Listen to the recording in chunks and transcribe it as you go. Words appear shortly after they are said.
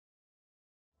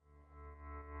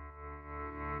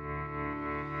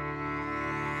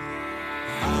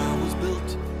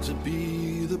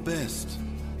be the best,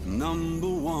 number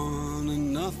one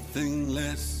and nothing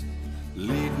less.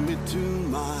 Lead me to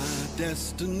my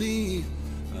destiny.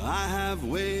 I have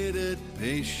waited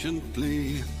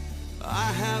patiently.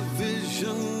 I have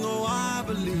vision, though I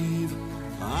believe.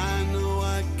 I know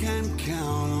I can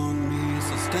count on me.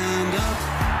 So stand up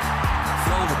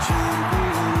for the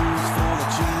champions, for the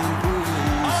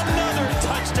champions. Another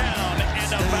touchdown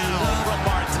and a bound from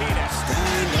Martinez.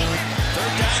 Stand up.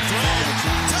 Third down throw.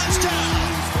 Touchdown.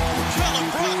 Phillip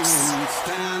Brooks.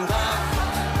 Stand up.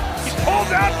 He's pulled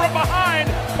down from behind.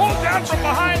 Pulled down from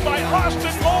behind by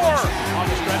Austin Moore. On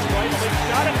the stretch play, Malik's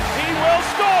got it. He will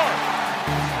score.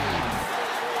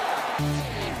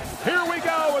 Here we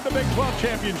go in the Big 12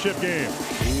 championship game.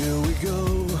 Here we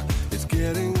go. It's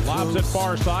getting Lobs it close.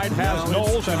 far side, has Now it's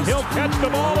Knowles, and just he'll catch the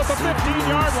ball at the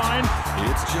 15-yard line.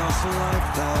 It's just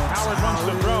like that. Howard runs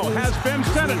the throw, has Ben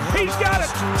Sennett. He's got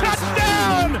it.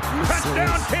 Touchdown!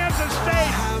 Touchdown, Kansas I State.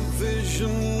 have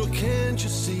vision, can't you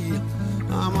see?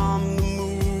 I'm on the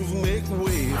move, make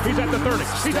way. He's at the 30.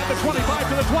 He's at the 25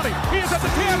 to the 20. He is at the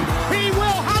 10. He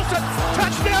will house it.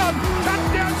 Touchdown!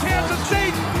 Touchdown, Kansas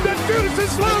State. The deuce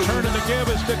is loose. The turn of the give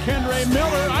is to Kendre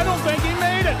Miller. I don't think he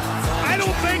made it. I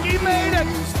don't think he made it.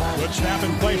 Good snap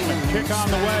and placement. Kick on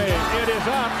the way. It is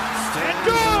up. And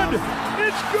good.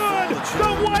 It's good.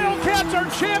 The Wildcats are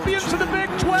champions of the Big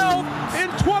 12 in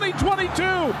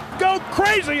 2022. Go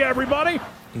crazy, everybody.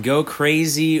 Go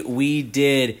crazy, we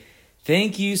did.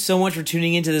 Thank you so much for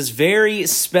tuning into this very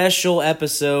special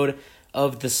episode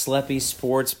of the Sleppy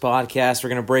Sports Podcast. We're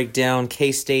going to break down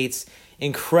K-State's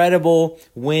incredible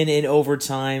win in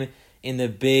overtime in the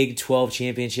Big 12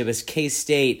 championship as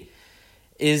K-State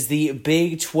is the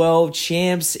Big 12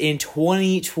 champs in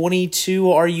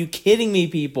 2022. Are you kidding me,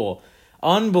 people?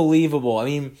 Unbelievable. I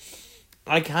mean,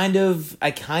 I kind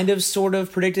of sort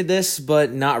of predicted this,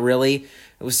 but not really.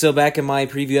 It was still back in my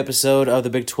preview episode of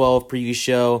the Big 12 preview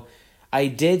show. I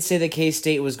did say that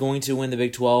K-State was going to win the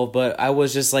Big 12, but I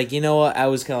was just like, you know what? I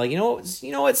was kind of like, you know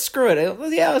what? Screw it.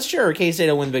 Yeah, sure, K-State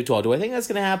will win the Big 12. Do I think that's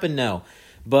going to happen? No.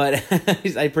 But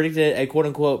I predicted it. I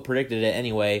quote-unquote predicted it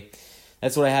anyway.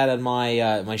 That's what I had on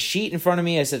my sheet in front of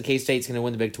me. I said K-State's going to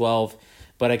win the Big 12,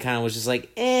 but I kind of was just like,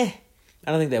 I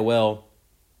don't think they will.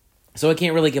 So I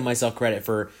can't really give myself credit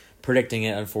for predicting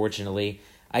it, unfortunately.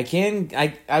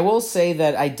 I will say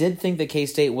that I did think that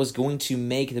K-State was going to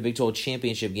make the Big 12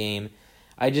 championship game.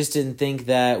 I just didn't think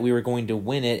that we were going to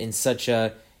win it in such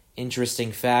a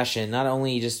interesting fashion. Not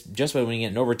only just by winning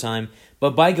it in overtime,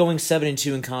 but by going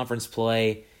 7-2 in conference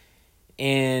play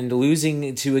and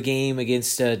losing to a game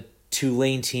against a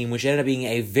Tulane team, which ended up being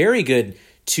a very good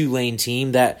Tulane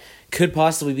team that could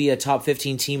possibly be a top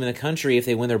 15 team in the country if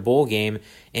they win their bowl game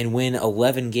and win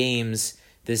 11 games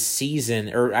this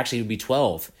season, or actually it would be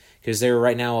 12 because they're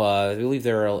right now. I believe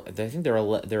they're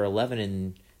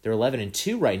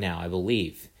 11-2 right now. I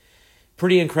believe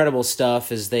pretty incredible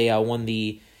stuff as they won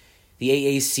the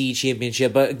AAC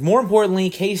championship. But more importantly,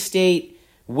 K-State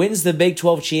wins the Big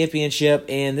 12 championship,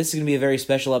 and this is going to be a very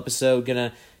special episode.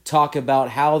 Going to talk about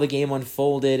how the game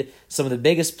unfolded, some of the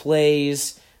biggest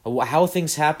plays, how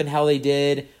things happened, how they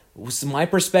did. My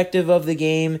perspective of the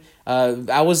game.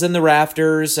 I was in the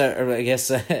rafters. I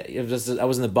guess I was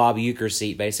in the Bob Uecker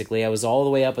seat, basically. I was all the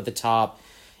way up at the top,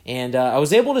 and I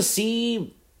was able to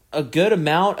see a good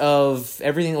amount of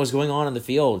everything that was going on in the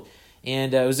field.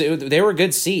 And they were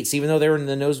good seats, even though they were in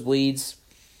the nosebleeds.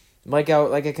 Like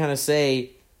I kind of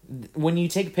say, when you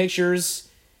take pictures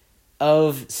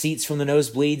of seats from the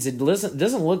nosebleeds, it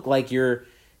doesn't look like you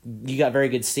got very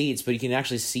good seats, but you can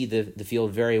actually see the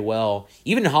field very well.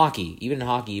 Even in hockey,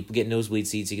 you get nosebleed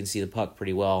seats, you can see the puck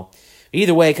pretty well.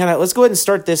 Either way, let's go ahead and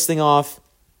start this thing off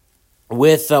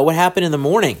with what happened in the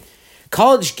morning.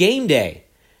 College game day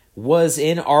was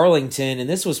in Arlington, and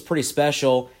this was pretty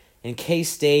special. And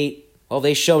K-State,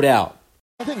 they showed out.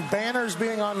 I think banners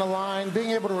being on the line,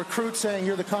 being able to recruit saying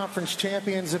you're the conference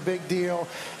champion is a big deal.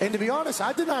 And to be honest,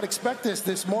 I did not expect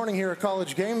this morning here at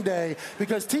College Game Day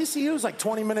because TCU is like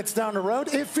 20 minutes down the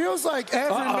road. It feels like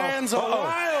every man's a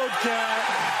Wildcat.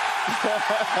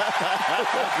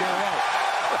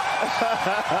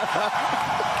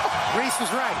 Reese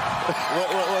was right.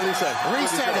 What did he say?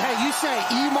 Reese said, hey, you say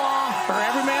Emaw or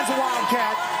every man's a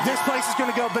Wildcat, this place is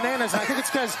going to go bananas. And I think it's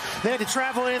because they had to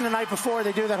travel in the night before.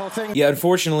 They do that whole thing. Yeah,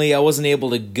 unfortunately, I wasn't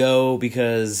able to go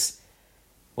because,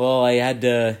 I had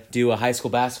to do a high school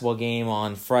basketball game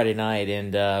on Friday night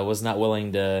and was not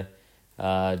willing to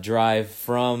drive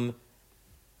from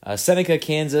Seneca,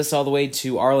 Kansas, all the way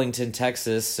to Arlington,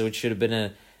 Texas, so it should have been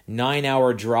a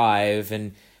 9-hour drive,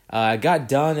 and I got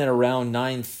done at around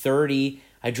 9:30.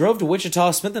 I drove to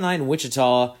Wichita, spent the night in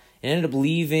Wichita, and ended up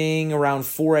leaving around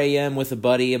 4 a.m. with a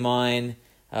buddy of mine.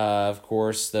 Of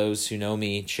course, those who know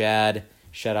me, Chad.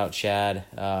 Shout out, Chad.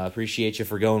 Appreciate you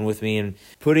for going with me and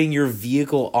putting your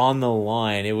vehicle on the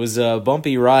line. It was a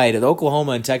bumpy ride. The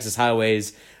Oklahoma and Texas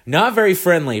highways, not very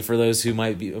friendly for those who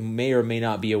may or may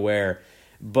not be aware.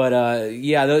 But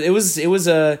it was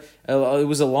a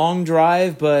long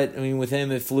drive. But I mean, with him,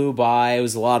 it flew by. It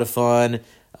was a lot of fun.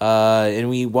 And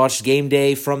we watched game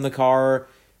day from the car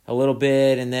a little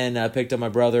bit, and then picked up my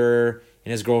brother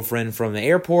and his girlfriend from the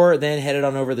airport. Then headed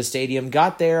on over to the stadium.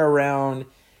 Got there around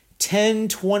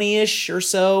 10:20-ish or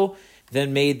so,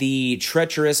 then made the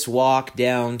treacherous walk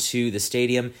down to the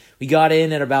stadium. We got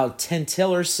in at about 10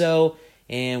 till or so,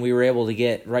 and we were able to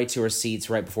get right to our seats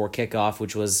right before kickoff,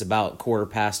 which was about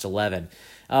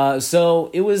 11:15. So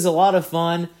it was a lot of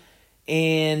fun,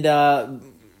 and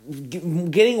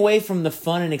getting away from the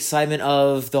fun and excitement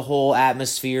of the whole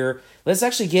atmosphere, let's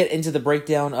actually get into the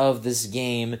breakdown of this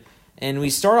game. And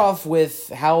we start off with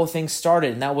how things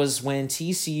started, and that was when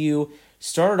TCU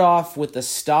started off with a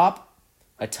stop,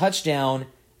 a touchdown,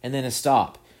 and then a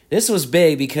stop. This was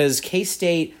big because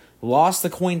K-State lost the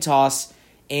coin toss,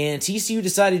 and TCU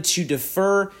decided to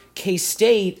defer.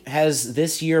 K-State has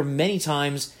this year many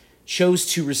times chose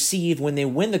to receive when they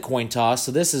win the coin toss,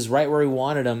 so this is right where we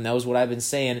wanted them. That was what I've been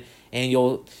saying, and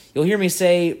you'll hear me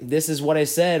say this is what I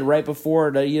said right before.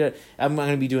 I'm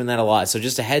going to be doing that a lot, so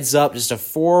just a heads up, just a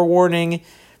forewarning.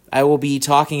 I will be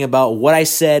talking about what I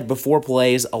said before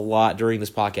plays a lot during this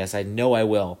podcast. I know I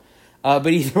will. But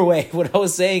either way, what I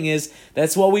was saying is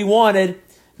that's what we wanted.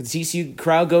 The TCU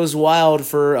crowd goes wild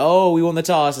for, we won the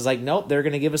toss. It's like, nope, they're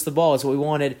going to give us the ball. It's what we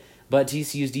wanted. But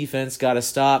TCU's defense got to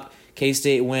stop.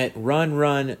 K-State went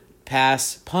run,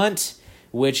 pass, punt,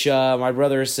 which my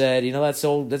brother said,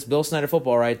 that's Bill Snyder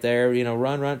football right there.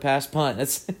 Run, pass, punt.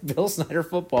 That's Bill Snyder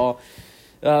football.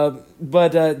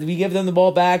 But we give them the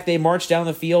ball back. They march down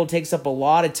the field. Takes up a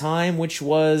lot of time, which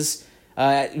was,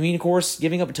 of course,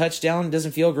 giving up a touchdown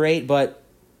doesn't feel great, but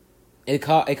it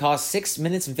cost 6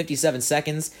 minutes and 57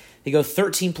 seconds. They go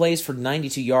 13 plays for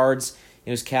 92 yards.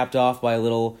 It was capped off by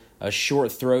a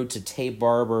short throw to Tate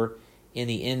Barber in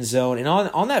the end zone. And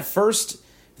on that first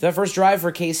drive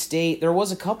for K-State, there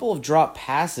was a couple of drop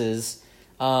passes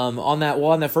on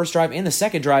that first drive and the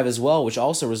second drive as well, which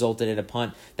also resulted in a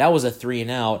punt. That was a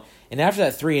 3-and-out. And after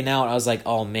that 3-and-out, I was like,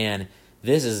 oh man,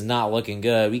 this is not looking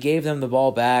good. We gave them the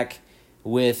ball back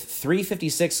with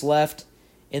 3:56 left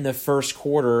in the first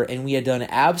quarter, and we had done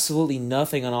absolutely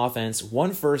nothing on offense.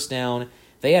 1 first down,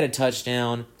 they had a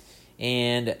touchdown,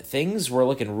 and things were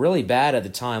looking really bad at the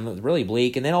time. It was really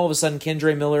bleak. And then all of a sudden,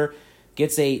 Kendre Miller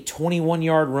gets a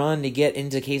 21-yard run to get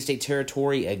into K-State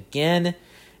territory again.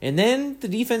 And then the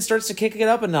defense starts to kick it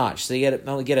up a notch. So you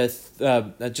get just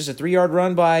a 3-yard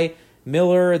run by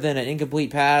Miller, then an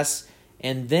incomplete pass,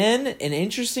 and then an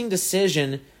interesting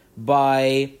decision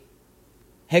by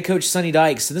head coach Sonny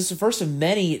Dykes. So this is the first of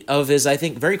many of his, I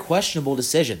think, very questionable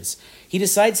decisions. He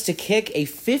decides to kick a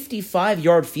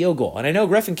 55-yard field goal. And I know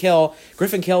Griffin Kell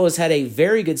has had a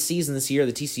very good season this year,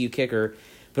 the TCU kicker,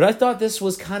 but I thought this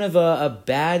was kind of a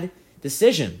bad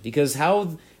decision because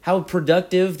how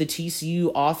productive the TCU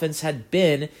offense had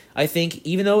been. I think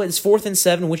even though it's 4th and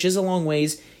 7, which is a long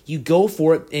ways, you go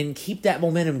for it and keep that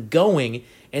momentum going.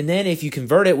 And then if you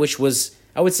convert it, which was,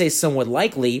 I would say, somewhat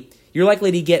likely, you're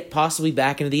likely to get possibly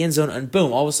back into the end zone, and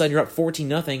boom, all of a sudden you're up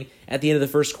 14-0 at the end of the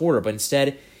first quarter. But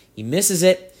instead, he misses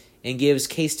it and gives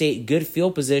K-State good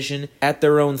field position at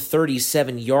their own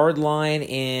 37-yard line.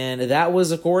 And that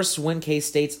was, of course, when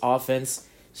K-State's offense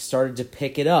started to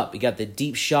pick it up. You got the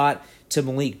deep shot to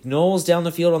Malik Knowles down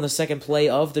the field on the second play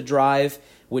of the drive,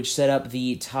 which set up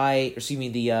the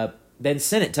Ben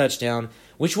Sinnott touchdown,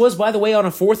 which was, by the way, on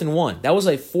a 4th and 1. That was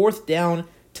a 4th down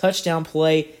touchdown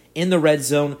play in the red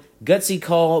zone. Gutsy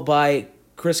call by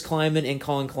Chris Klieman and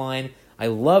Colin Klein. I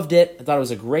loved it. I thought it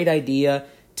was a great idea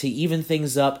to even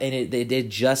things up, and it did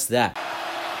just that.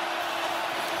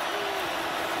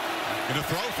 And a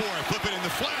throw for it. Flip it in the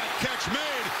flat. Catch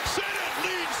made. Sinnott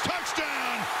leads.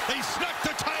 Touchdown. They snuck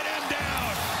the tight end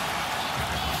down.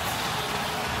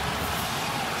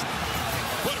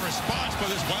 What a response by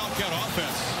this Wildcat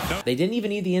offense. They didn't even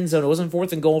need the end zone. It wasn't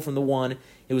 4th and goal from the 1.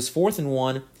 It was 4th and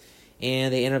 1,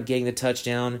 and they ended up getting the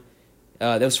touchdown.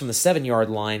 That was from the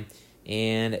 7-yard line,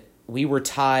 and we were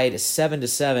tied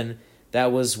 7-7.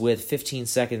 That was with 15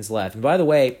 seconds left. And by the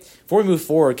way, before we move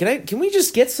forward, can we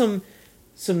just get some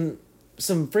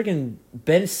freaking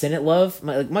Ben Sinnott love?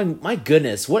 My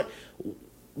goodness, what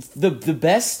one of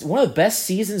the best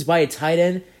seasons by a tight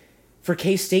end for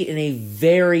K-State in a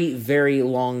very, very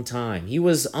long time. He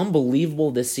was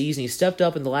unbelievable this season. He stepped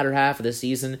up in the latter half of the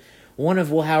season, one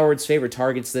of Will Howard's favorite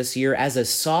targets this year as a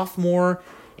sophomore,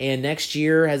 and next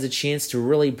year has a chance to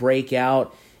really break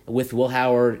out with Will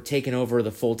Howard taking over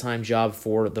the full-time job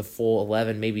for the full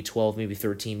 11, maybe 12, maybe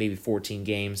 13, maybe 14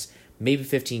 games, maybe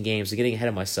 15 games. I'm getting ahead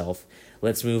of myself.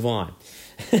 Let's move on.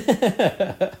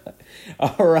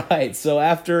 All right, so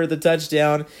after the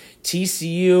touchdown,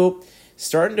 TCU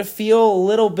starting to feel a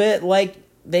little bit like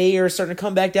they are starting to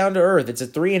come back down to earth. It's a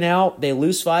 3-and-out. They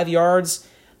lose 5 yards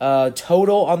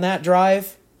total on that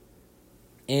drive.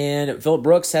 And Phillip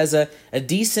Brooks has a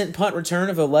decent punt return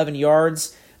of 11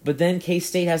 yards, but then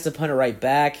K-State has to punt it right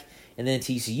back, and then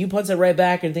TCU punts it right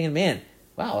back, and thinking, man,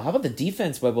 wow, how about the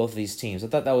defense by both of these teams? I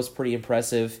thought that was pretty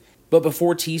impressive. But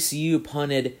before TCU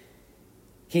punted,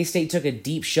 K-State took a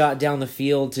deep shot down the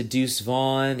field to Deuce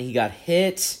Vaughn. He got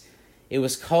hit. It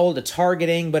was called a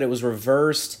targeting, but it was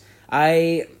reversed.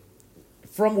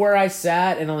 From where I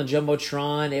sat and on the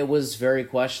Jumbotron, it was very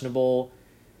questionable.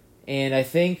 And I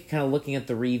think, kind of looking at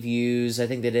the reviews, I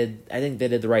think they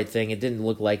did the right thing. It didn't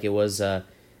look like it was a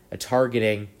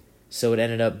targeting, so it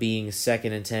ended up being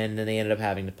 2nd and 10, and then they ended up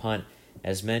having to punt,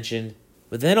 as mentioned.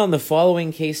 But then on the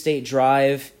following K-State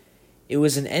drive, it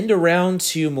was an end around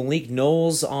to Malik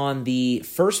Knowles on the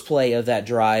first play of that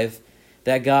drive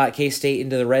that got K-State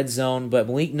into the red zone. But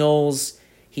Malik Knowles,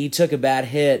 he took a bad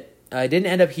hit. I didn't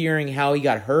end up hearing how he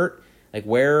got hurt, like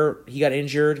where he got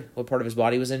injured, what part of his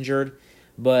body was injured.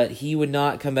 But he would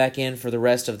not come back in for the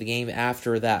rest of the game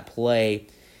after that play.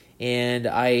 And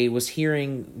I was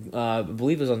hearing, I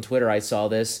believe it was on Twitter I saw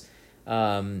this,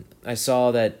 I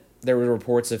saw that there were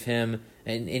reports of him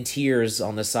in tears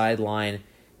on the sideline,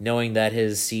 knowing that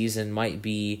his season might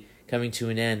be coming to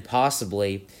an end,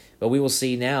 possibly. But we will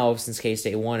see now, since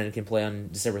K-State won and can play on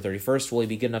December 31st, will he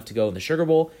be good enough to go in the Sugar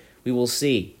Bowl? We will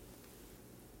see.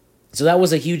 So that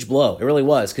was a huge blow. It really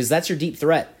was, because that's your deep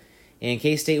threat. And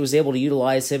K-State was able to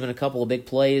utilize him in a couple of big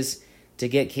plays to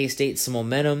get K-State some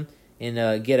momentum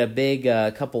and get a big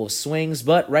couple of swings.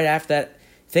 But right after that,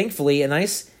 thankfully, a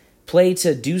nice play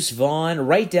to Deuce Vaughn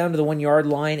right down to the 1-yard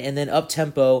line and then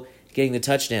up-tempo getting the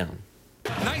touchdown.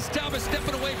 Nice job of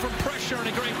stepping away from pressure and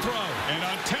a great throw. And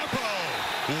on tempo,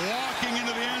 walking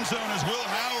into the end zone is Will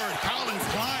Howard. Colin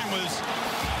Klein was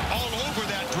all over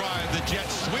that drive. The jet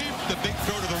sweep, the big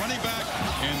throw to the running back,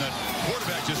 and the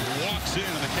quarterback just walks in,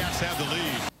 and the Cats have the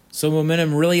lead. So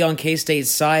momentum really on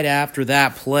K-State's side after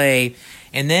that play.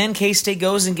 And then K-State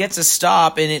goes and gets a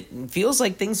stop, and it feels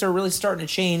like things are really starting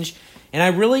to change. And I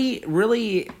really,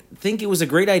 really think it was a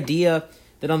great idea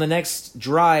that on the next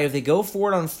drive, they go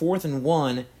for it on 4th and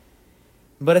 1.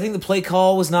 But I think the play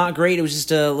call was not great. It was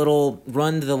just a little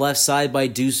run to the left side by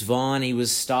Deuce Vaughn. He was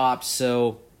stopped.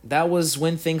 So that was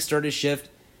when things started to shift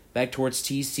back towards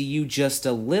TCU just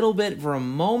a little bit for a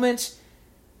moment.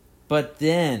 But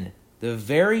then, the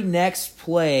very next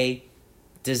play,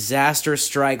 disaster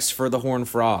strikes for the Horned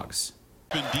Frogs.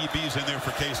 DB's in there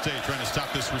for K-State trying to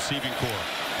stop this receiving core.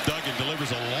 Duggan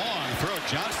delivers a long throw.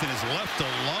 Johnston is left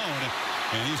alone,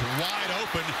 and he's wide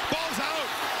open. Ball's out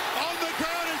on the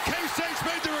ground, and K-State's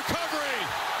made the recovery.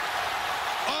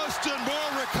 Austin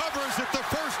Moore recovers it. The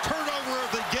first turnover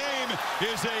of the game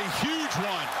is a huge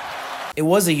one. It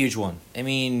was a huge one. I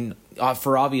mean,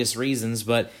 for obvious reasons,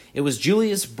 but it was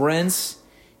Julius Brents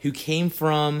who came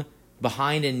from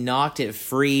behind and knocked it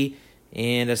free,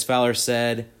 and as Fowler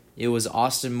said, it was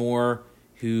Austin Moore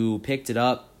who picked it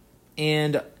up.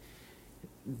 And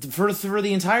for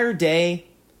the entire day,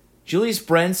 Julius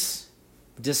Brents,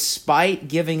 despite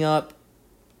giving up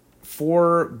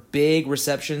 4 big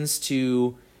receptions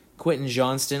to Quentin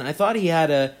Johnston, I thought he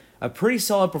had a pretty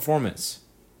solid performance.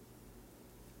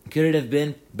 Could it have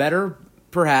been better?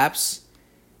 Perhaps.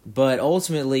 But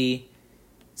ultimately,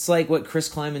 it's like what Chris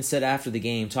Kleiman said after the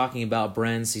game, talking about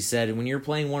Brents. He said, when you're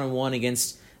playing 1-on-1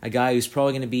 against a guy who's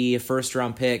probably going to be a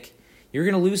first-round pick, you're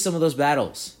going to lose some of those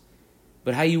battles.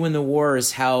 But how you win the war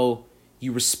is how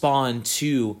you respond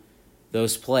to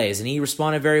those plays. And he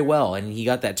responded very well, and he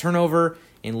got that turnover,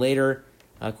 and later,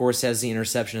 of course, has the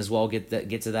interception as well. Get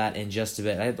to that in just a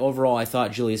bit. Overall, I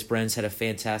thought Julius Brents had a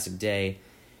fantastic day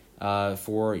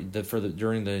during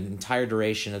the entire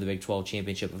duration of the Big 12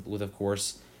 championship, with, of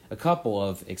course, a couple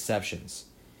of exceptions.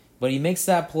 But he makes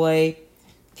that play.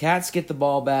 Cats get the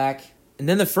ball back. And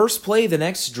then the first play, the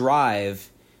next drive,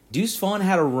 Deuce Vaughn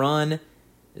had a run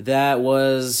that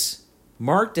was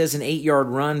marked as an 8-yard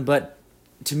run, but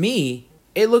to me,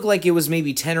 it looked like it was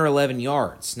maybe 10 or 11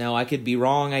 yards. Now, I could be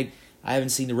wrong. I haven't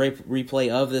seen the replay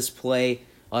of this play.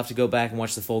 I'll have to go back and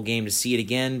watch the full game to see it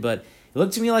again, but it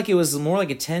looked to me like it was more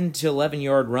like a 10 to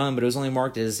 11-yard run, but it was only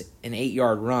marked as an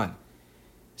 8-yard run.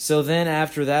 So then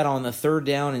after that, on the 3rd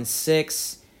down and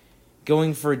 6,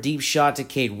 going for a deep shot to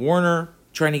Cade Warner,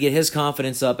 trying to get his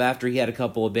confidence up after he had a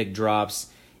couple of big drops.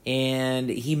 And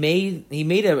he made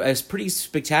a pretty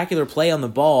spectacular play on the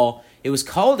ball. It was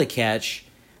called a catch,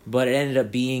 but it ended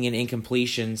up being an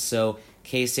incompletion, so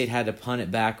K-State had to punt it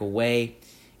back away.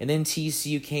 And then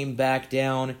TCU came back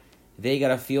down. They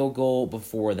got a field goal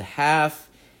before the half.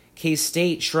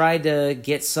 K-State tried to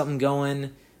get something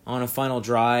going on a final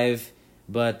drive,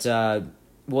 but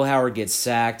Will Howard gets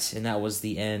sacked, and that was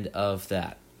the end of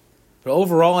that. But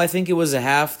overall, I think it was a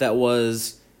half that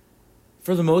was,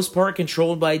 for the most part,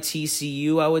 controlled by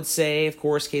TCU, I would say. Of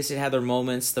course, K-State had their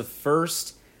moments. The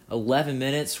first 11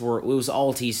 minutes, it was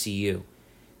all TCU.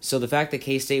 So the fact that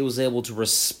K-State was able to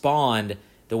respond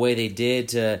the way they did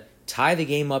to tie the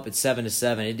game up at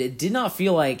 7-7, it did not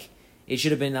feel like it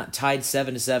should have been tied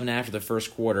 7-7 after the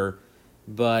first quarter,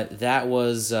 but that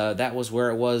was where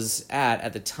it was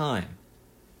at the time.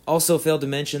 Also failed to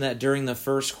mention that during the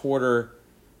first quarter,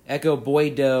 Echo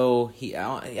Boydo,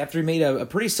 after he made a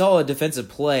pretty solid defensive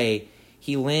play,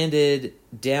 he landed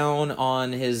down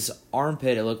on his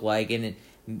armpit, it looked like, and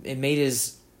it made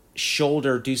his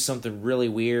shoulder do something really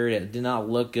weird. It did not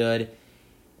look good.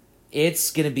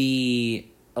 It's going to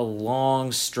be a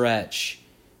long stretch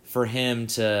for him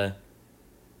to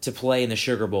play in the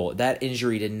Sugar Bowl. That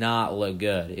injury did not look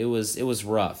good. It was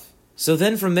rough. So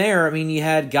then from there, you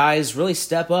had guys really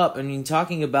step up.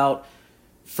 Talking about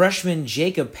freshman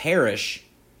Jacob Parrish,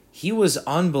 he was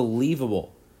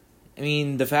unbelievable.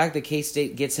 The fact that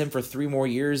K-State gets him for 3 more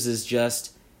years is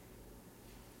just,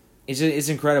 it's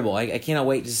incredible. I cannot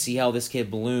wait to see how this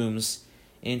kid blooms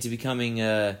into becoming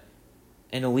an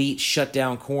elite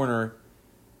shutdown corner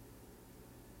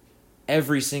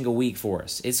every single week for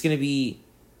us. It's going to be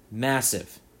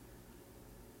massive.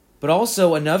 But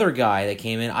also another guy that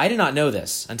came in, I did not know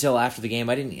this until after the game.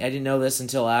 I didn't know this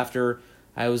until after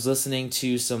I was listening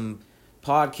to some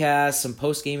podcasts, some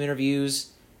post-game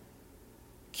interviews.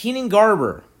 Keenan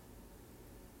Garber,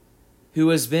 who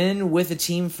has been with the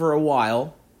team for a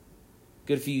while,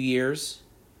 good few years,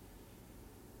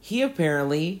 he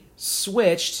apparently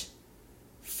switched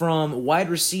from wide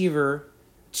receiver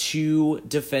to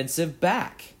defensive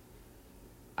back.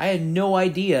 I had no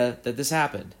idea that this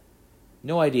happened.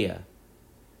 No idea.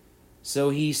 So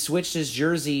he switched his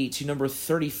jersey to number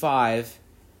 35,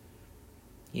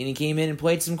 and he came in and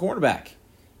played some cornerback.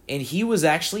 And he was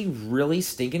actually really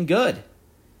stinking good.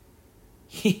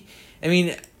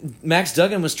 Max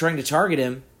Duggan was trying to target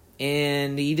him,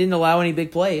 and he didn't allow any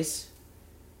big plays.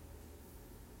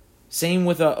 Same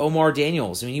with Omar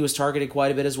Daniels. He was targeted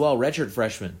quite a bit as well, redshirt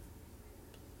freshman.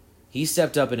 He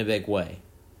stepped up in a big way.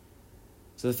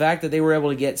 So the fact that they were able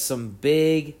to get some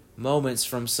big moments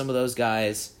from some of those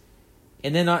guys,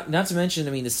 and then not to mention,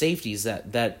 the safeties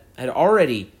that had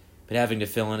already been having to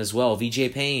fill in as well.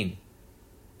 VJ Payne,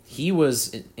 he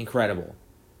was incredible.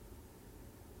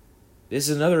 This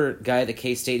is another guy that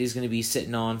K-State is going to be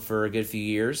sitting on for a good few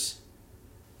years.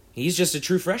 He's just a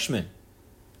true freshman.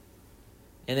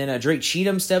 And then Drake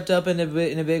Cheatham stepped up in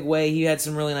a big way. He had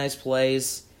some really nice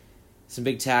plays, some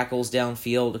big tackles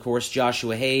downfield. Of course,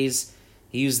 Joshua Hayes,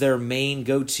 he was their main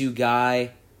go-to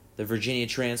guy, the Virginia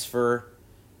transfer,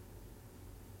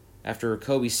 after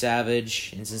Kobe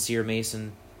Savage and Sincere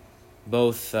Mason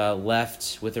both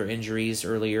left with their injuries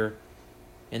earlier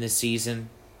in the season.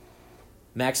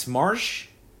 Max Marsh,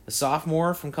 a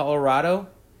sophomore from Colorado,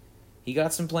 he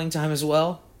got some playing time as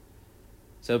well.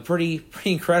 So pretty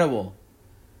incredible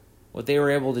what they were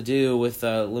able to do with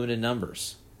limited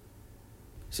numbers.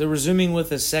 So resuming with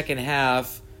the second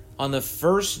half, on the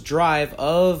first drive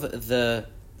of the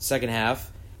second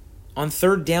half, on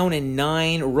 3rd down and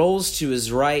 9, rolls to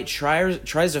his right,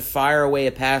 tries to fire away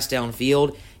a pass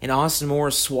downfield, and Austin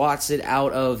Moore swats it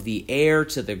out of the air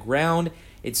to the ground.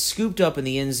 It's scooped up in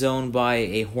the end zone by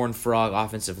a Horned Frog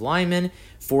offensive lineman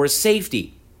for a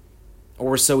safety.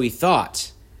 Or so he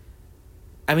thought.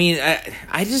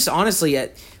 I just honestly,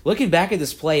 looking back at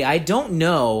this play, I don't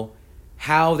know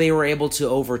how they were able to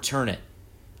overturn it.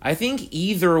 I think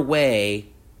either way,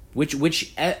 which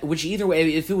either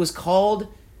way, if it was called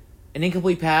an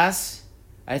incomplete pass,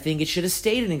 I think it should have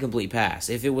stayed an incomplete pass.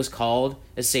 If it was called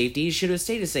a safety, it should have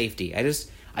stayed a safety.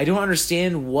 I don't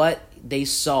understand what they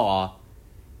saw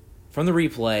from the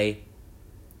replay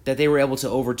that they were able to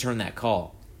overturn that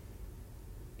call.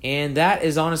 And that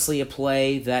is honestly a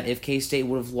play that if K-State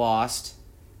would have lost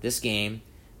this game,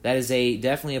 that is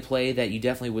definitely a play that you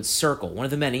definitely would circle. One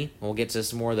of the many. We'll get to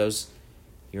some more of those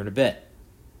here in a bit.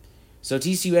 So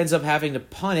TCU ends up having to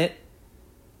punt it,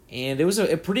 and it was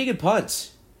a pretty good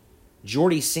punt.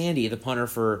 Jordy Sandy, the punter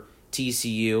for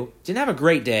TCU, didn't have a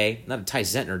great day. Not a Ty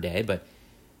Zentner day, but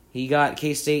He got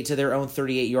K-State to their own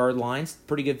 38-yard line.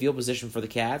 Pretty good field position for the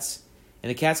Cats. And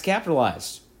the Cats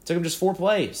capitalized. Took them just 4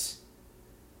 plays.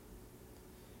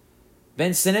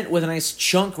 Ben Sinnott with a nice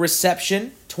chunk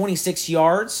reception, 26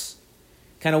 yards.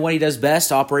 Kind of what he does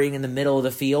best, operating in the middle of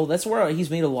the field. That's where he's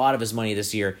made a lot of his money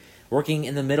this year, working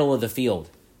in the middle of the field.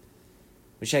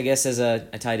 Which I guess as a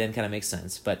tight end kind of makes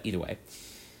sense, but either way.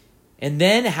 And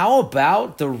then how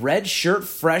about the redshirt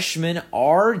freshman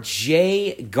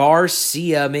R.J.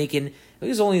 Garcia making, I think it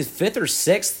was only his 5th or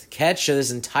 6th catch of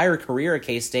his entire career at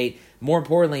K-State. More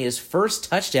importantly, his first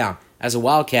touchdown as a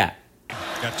Wildcat.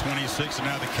 Got 26, and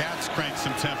now the Cats crank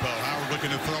some tempo. Howard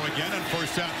looking to throw again on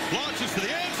first down. Launches to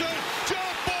the end zone. Jump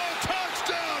ball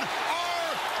touchdown.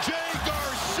 R.J.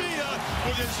 Garcia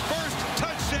with his first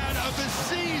touchdown of the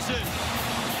season.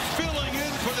 Filling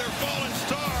in for their fallen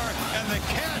star, and the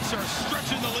Cats are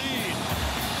stretching the lead.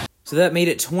 So that made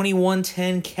it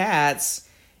 21-10 Cats.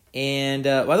 And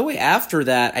by the way, after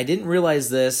that, I didn't realize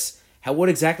this, what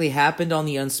exactly happened on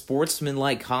the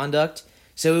unsportsmanlike conduct.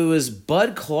 So it was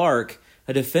Bud Clark,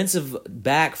 a defensive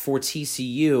back for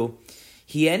TCU.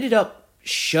 He ended up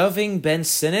shoving Ben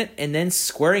Sinnott and then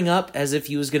squaring up as if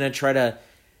he was going to try to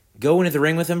go into the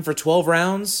ring with him for 12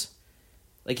 rounds.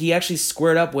 Like, he actually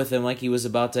squared up with him like he was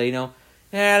about to,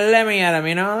 let me at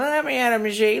him, let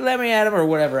me at him, or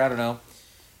whatever, I don't know.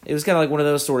 It was kind of like one of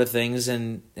those sort of things,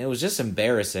 and it was just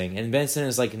embarrassing. And Ben Sinnott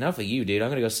is like, enough of you, dude. I'm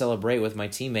going to go celebrate with my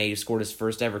teammate who scored his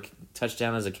first ever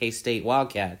touchdown as a K-State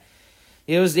Wildcat.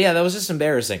 That was just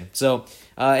embarrassing. So,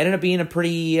 it ended up being a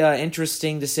pretty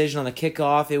interesting decision on the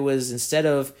kickoff. It was, instead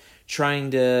of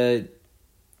trying to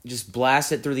just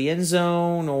blast it through the end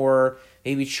zone or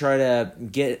maybe try to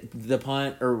get the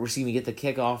punt get the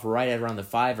kickoff right around the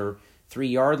 5 or 3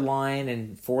 yard line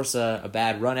and force a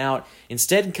bad run out.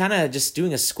 Instead, kind of just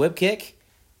doing a squib kick,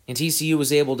 and TCU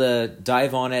was able to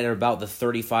dive on it at about the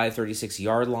 35, 36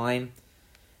 yard line.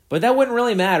 But that wouldn't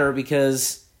really matter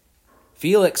because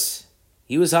Felix,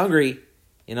 he was hungry.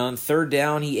 On 3rd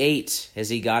down, he ate as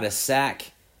he got a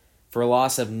sack for a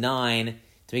loss of 9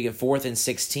 to make it 4th and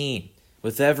 16.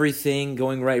 With everything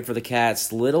going right for the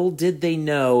Cats, little did they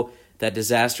know that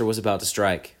disaster was about to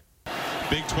strike.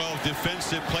 Big 12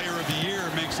 Defensive Player of the Year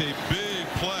makes a big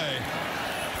play.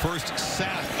 First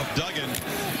sack of Duggan,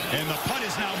 and the punt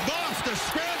is now muffed. A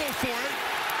scramble for it.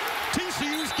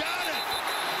 TCU's got it.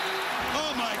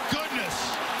 Oh my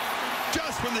goodness.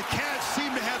 Just when the Cats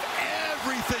seem to have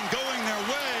everything going their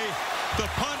way, the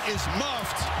punt is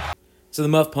muffed. So the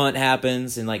muff punt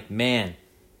happens, and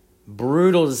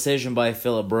brutal decision by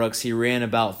Phillip Brooks. He ran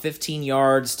about 15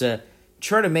 yards to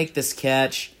try to make this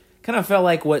catch. Kind of felt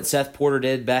like what Seth Porter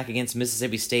did back against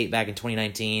Mississippi State back in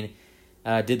 2019.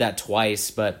 Did that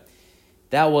twice, but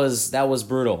that was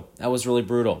brutal. That was really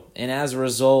brutal. And as a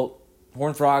result,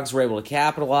 Horned Frogs were able to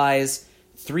capitalize.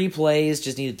 3 plays,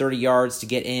 just needed 30 yards to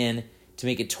get in to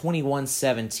make it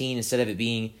 21-17 instead of it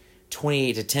being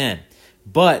 28-10.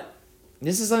 But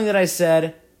this is something that I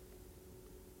said,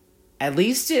 at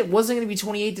least it wasn't going to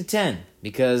be 28-10,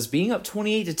 because being up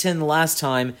 28-10 the last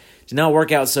time did not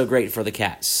work out so great for the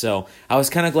Cats. So I was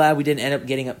kind of glad we didn't end up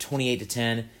getting up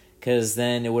 28-10, because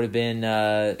then it would have been,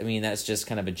 that's just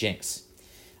kind of a jinx.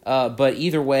 But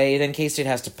either way, then K-State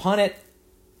has to punt it,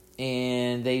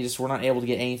 and they just were not able to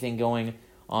get anything going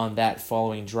on that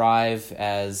following drive,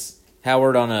 as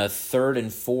Howard on a 3rd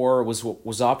and 4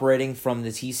 was operating from the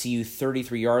TCU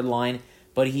 33-yard line,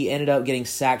 but he ended up getting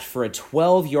sacked for a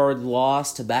 12-yard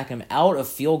loss to back him out of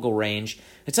field goal range.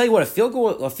 I tell you what, a field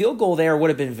goal there would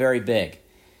have been very big,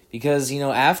 because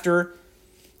after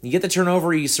you get the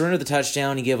turnover, you surrender the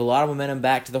touchdown, you give a lot of momentum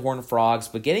back to the Horned Frogs,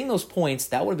 but getting those points,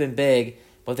 that would have been big,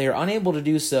 but they are unable to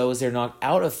do so as they're knocked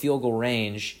out of field goal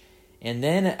range. And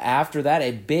then after that,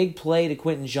 a big play to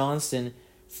Quentin Johnston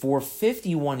for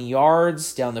 51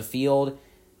 yards down the field,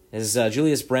 as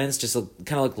Julius Brents just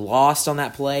kind of looked lost on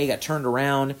that play, got turned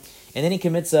around, and then he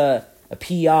commits a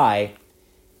PI,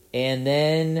 and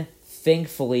then,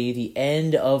 thankfully, the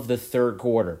end of the 3rd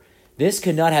quarter. This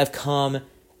could not have come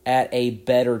at a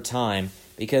better time,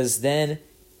 because then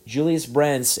Julius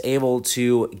Brents able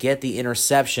to get the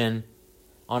interception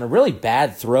on a really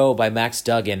bad throw by Max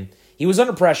Duggan. He was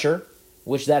under pressure,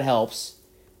 which that helps,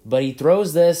 but he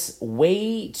throws this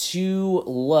way too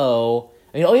low.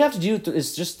 All you have to do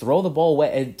is just throw the ball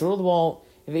away. And throw the ball,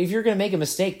 if you're going to make a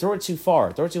mistake, throw it too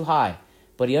far, throw it too high.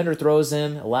 But he underthrows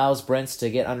him, allows Brents to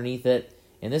get underneath it,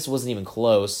 and this wasn't even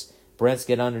close. Brents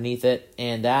get underneath it,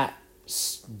 and that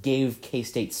gave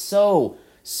K-State so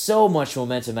much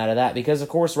momentum out of that, because, of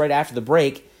course, right after the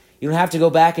break, you don't have to go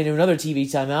back into another TV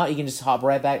timeout. You can just hop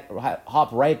right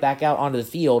back out onto the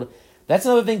field. That's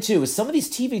another thing, too, is some of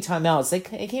these TV timeouts, they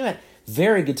came at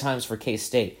very good times for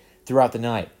K-State throughout the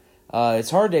night.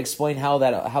 It's hard to explain how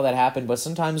that happened, but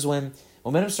sometimes when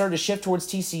momentum started to shift towards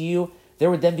TCU,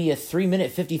 there would then be a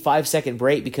 3-minute, 55-second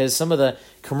break because some of the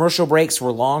commercial breaks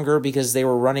were longer because they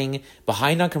were running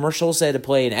behind on commercials. They had to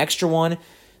play an extra one.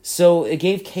 So it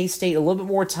gave K-State a little bit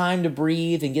more time to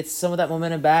breathe and get some of that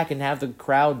momentum back and have the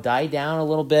crowd die down a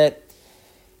little bit.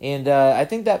 And I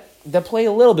think that played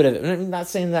a little bit of it. I'm not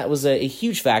saying that was a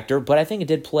huge factor, but I think it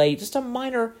did play just a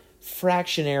minor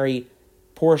fractionary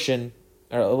portion,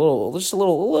 or a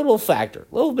little factor,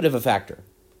 a little bit of a factor.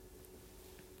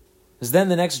 Because then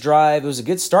the next drive, it was a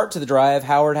good start to the drive.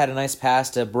 Howard had a nice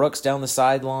pass to Brooks down the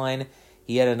sideline.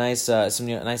 He had a some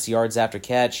nice yards after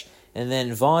catch. And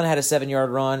then Vaughn had a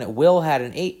 7-yard run. Will had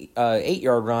an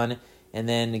 8-yard run, and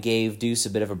then gave Deuce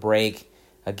a bit of a break.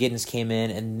 Giddens came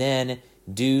in, and then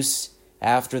Deuce,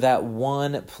 after that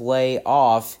one play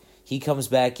off, he comes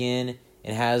back in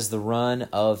and has the run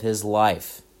of his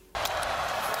life.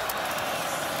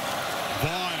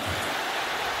 Vaughn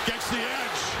gets the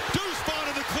edge. Deuce Vaughn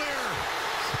in the clear.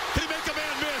 Can he make a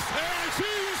man miss? And it's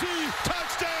easy.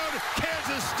 Touchdown,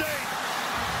 Kansas State.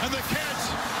 And the Cats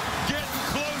get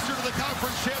closer to the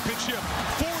conference championship.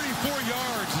 44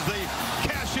 yards as they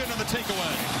cash in on the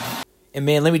takeaway. And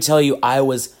man, let me tell you, I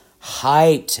was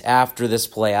hyped after this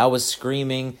play. I was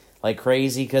screaming like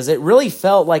crazy because it really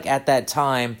felt like at that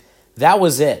time, that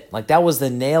was it. Like that was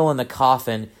the nail in the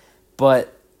coffin.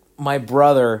 But my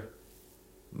brother,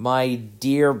 my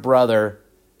dear brother,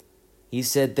 he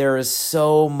said, there is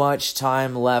so much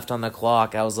time left on the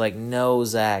clock. I was like, no,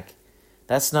 Zach,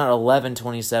 that's not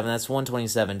 11:27. That's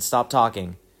 1:27. Stop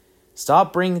talking.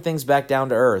 Stop bringing things back down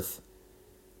to earth.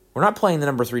 We're not playing the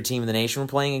number 3 team in the nation. We're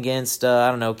playing against,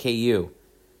 KU.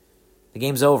 The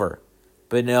game's over.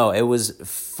 But no, it was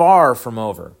far from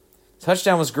over.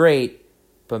 Touchdown was great,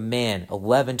 but man,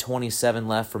 11:27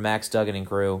 left for Max Duggan and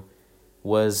crew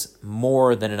was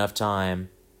more than enough time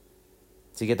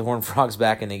to get the Horned Frogs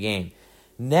back in the game.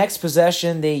 Next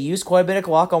possession, they used quite a bit of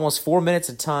clock, almost 4 minutes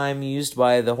of time used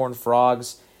by the Horned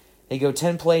Frogs. They go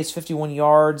 10 plays, 51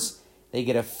 yards. They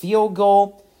get a field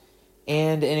goal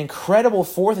and an incredible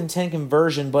 4th and 10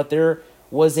 conversion, but there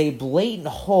was a blatant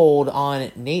hold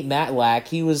on Nate Matlack.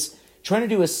 He was trying to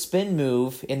do a spin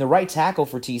move in the right tackle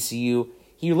for TCU.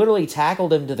 He literally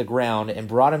tackled him to the ground and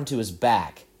brought him to his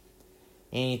back.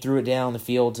 And he threw it down the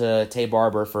field to Tay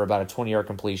Barber for about a 20-yard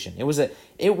completion. It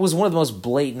was one of the most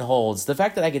blatant holds. The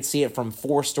fact that I could see it from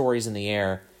 4 stories in the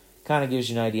air kind of gives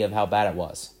you an idea of how bad it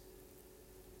was.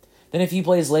 Then a few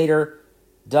plays later,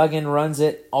 Duggan runs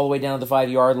it all the way down to the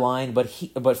 5-yard line,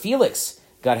 but Felix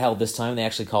got held this time. They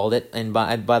actually called it. And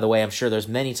by the way, I'm sure there's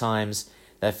many times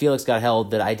that Felix got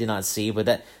held that I did not see, but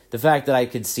that the fact that I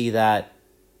could see that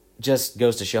just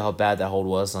goes to show how bad that hold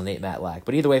was on Nate Matlack.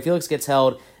 But either way, Felix gets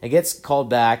held, it gets called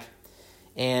back,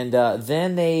 and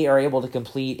then they are able to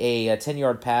complete a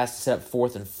 10-yard pass to set up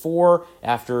 4th and 4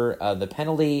 after the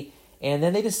penalty, and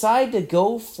then they decide to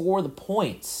go for the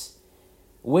points,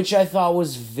 which I thought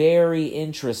was very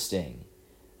interesting.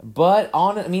 But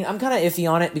I'm kind of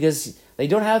iffy on it because they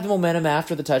don't have the momentum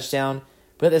after the touchdown,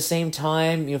 but at the same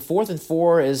time, 4th and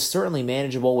 4 is certainly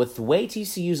manageable with the way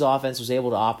TCU's offense was able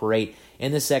to operate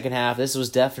in the second half. This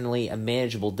was definitely a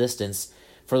manageable distance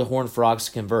for the Horned Frogs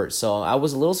to convert. So I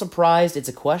was a little surprised. It's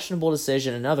a questionable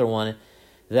decision, another one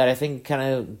that I think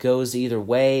kind of goes either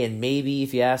way. And maybe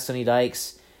if you ask Sonny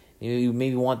Dykes, you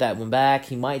maybe want that one back.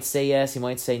 He might say yes, he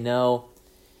might say no.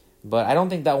 But I don't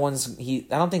think I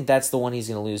don't think that's the one he's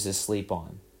going to lose his sleep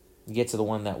on. You get to the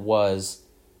one that was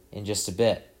in just a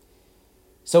bit.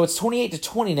 So it's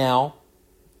 28-20 now,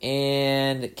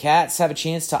 and Cats have a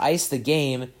chance to ice the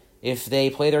game if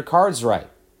they play their cards right.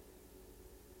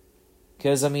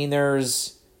 Because,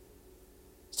 there's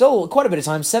still quite a bit of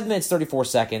time, 7 minutes, 34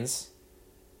 seconds.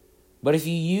 But if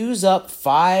you use up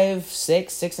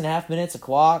 6.5 minutes of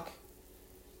clock,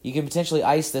 you can potentially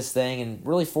ice this thing and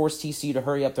really force TCU to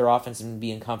hurry up their offense and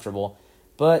be uncomfortable.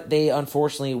 But they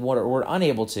unfortunately were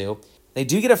unable to. They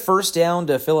do get a first down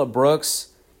to Phillip Brooks.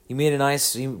 He ran a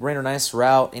nice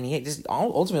route, and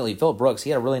ultimately, Phillip Brooks, he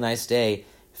had a really nice day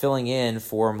filling in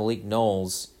for Malik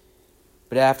Knowles.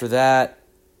 But after that,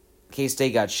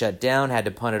 K-State got shut down, had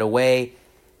to punt it away.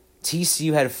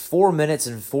 TCU had 4 minutes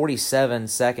and 47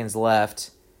 seconds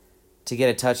left to get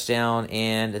a touchdown,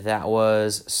 and that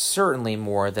was certainly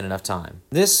more than enough time.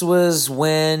 This was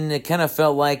when it kind of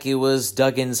felt like it was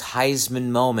Duggan's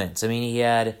Heisman moment. He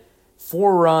had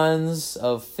 4 runs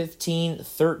of 15,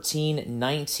 13,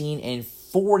 19, and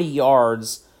 40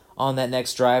 yards on that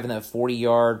next drive, and that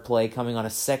 40-yard play coming on a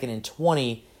 2nd and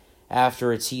 20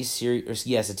 after a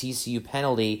TCU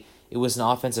penalty. It was an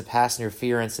offensive pass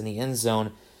interference in the end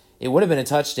zone. It would have been a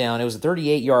touchdown. It was a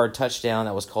 38-yard touchdown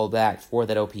that was called back for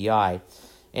that OPI.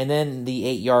 And then the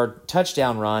 8-yard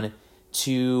touchdown run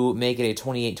to make it a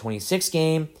 28-26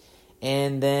 game.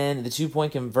 And then the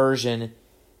 2-point conversion.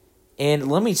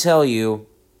 And let me tell you,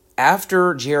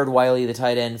 after Jared Wiley, the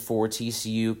tight end for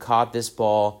TCU, caught this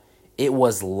ball, it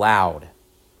was loud.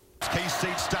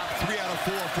 K-State stopped 3 out of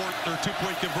 4 for their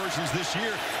 2-point conversions this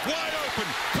year. Wide open,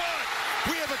 caught.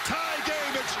 We have a tie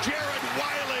game. It's Jared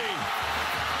Wiley.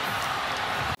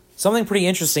 Something pretty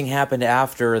interesting happened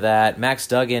after that. Max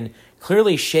Duggan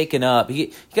clearly shaken up.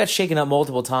 He got shaken up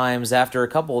multiple times after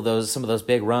some of those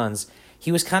big runs.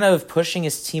 He was kind of pushing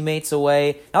his teammates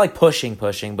away. Not like pushing,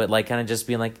 but like kind of just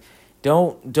being like,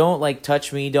 don't like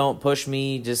touch me, don't push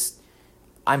me, just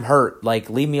I'm hurt, like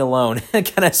leave me alone,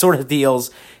 kind of sort of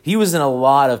deals. He was in a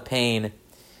lot of pain,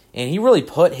 and he really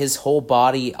put his whole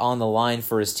body on the line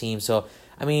for his team. So,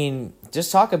 I mean,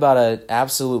 just talk about an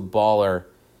absolute baller.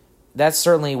 That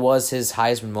certainly was his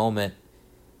Heisman moment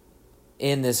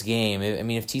in this game. I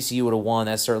mean, if TCU would have won,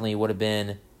 that certainly would have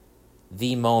been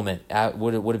the moment.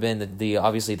 Would have been the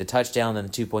obviously the touchdown and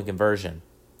the 2-point conversion.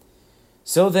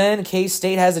 So then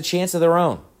K-State has a chance of their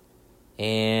own.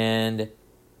 And,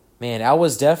 man,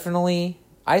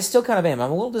 I still kind of am.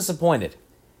 I'm a little disappointed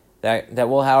that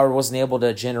Will Howard wasn't able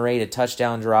to generate a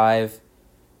touchdown drive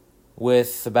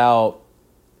with about,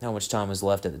 how much time was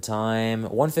left at the time?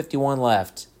 1:51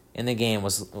 left in the game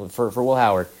was for Will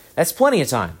Howard. That's plenty of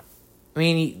time. I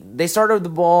mean, they started with the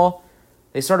ball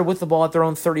at their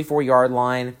own 34-yard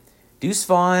line. Deuce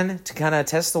Vaughn, to kind of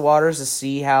test the waters to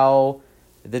see how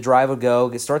the drive would go,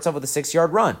 it starts off with a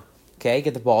 6-yard run. Okay,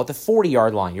 get the ball at the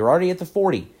 40-yard line. You're already at the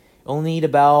 40. Only need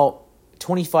about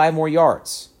 25 more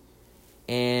yards,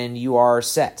 and you are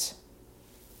set.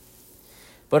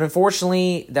 But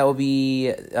unfortunately, that would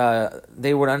be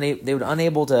they were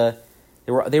unable to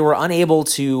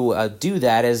do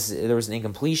that as there was an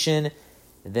incompletion.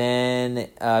 Then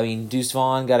Deuce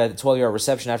Vaughn got a 12-yard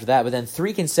reception after that, but then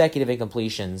 3 consecutive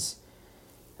incompletions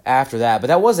after that. But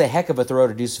that was a heck of a throw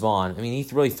to Deuce Vaughn. I mean,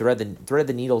 he really threaded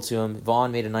the needle to him.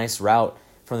 Vaughn made a nice route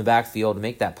from the backfield to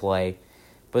make that play.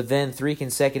 But then 3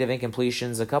 consecutive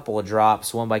incompletions, a couple of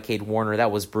drops, one by Cade Warner.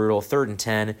 That was brutal. 3rd and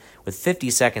 10 with 50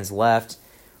 seconds left.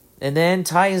 And then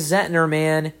Ty Zentner,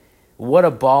 man, what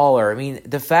a baller. I mean,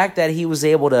 the fact that he was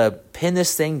able to pin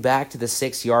this thing back to the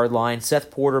 6-yard line,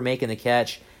 Seth Porter making the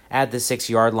catch at the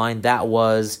 6-yard line, that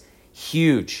was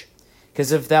huge.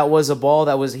 Because if that was a ball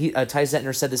that was, Ty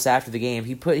Zentner said this after the game,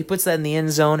 he puts that in the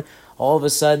end zone, all of a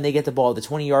sudden they get the ball at the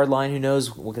 20-yard line, who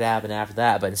knows what could happen after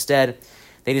that. But instead,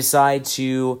 they decide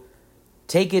to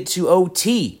take it to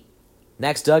OT.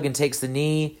 Max Duggan takes the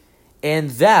knee,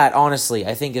 and that, honestly,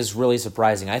 I think is really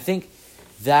surprising. I think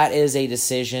that is a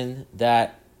decision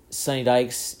that Sonny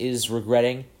Dykes is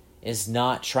regretting, is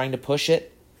not trying to push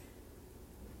it.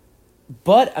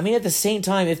 But, I mean, at the same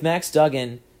time, if Max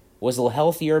Duggan was a little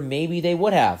healthier, maybe they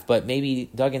would have. But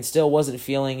maybe Duggan still wasn't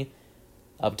feeling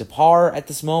up to par at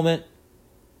this moment.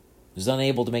 Was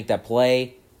unable to make that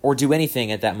play or do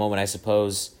anything at that moment, I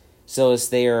suppose. So as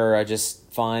they are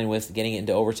just fine with getting it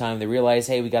into overtime, they realize,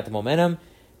 hey, we got the momentum.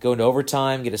 Go into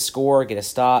overtime, get a score, get a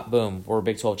stop, boom, we're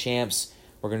Big 12 champs.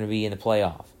 We're going to be in the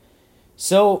playoff.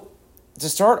 So, to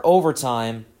start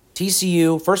overtime,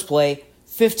 TCU, first play,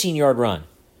 15-yard run.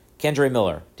 Kendre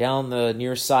Miller, down the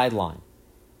near sideline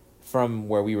from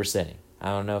where we were sitting. I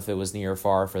don't know if it was near or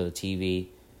far for the TV.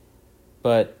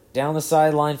 But down the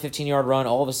sideline, 15-yard run,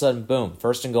 all of a sudden, boom,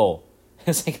 1st and goal.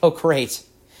 It's like, oh, great.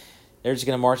 They're just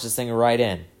going to march this thing right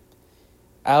in.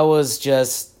 I was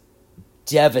just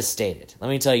devastated. Let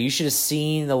me tell you, you should have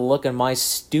seen the look on my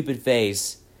stupid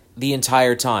face the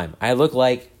entire time. I looked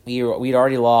like we'd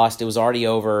already lost. It was already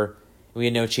over. We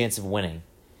had no chance of winning.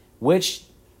 Which,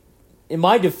 in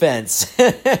my defense,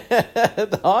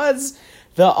 the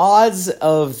odds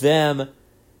of them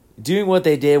doing what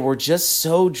they did were just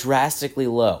so drastically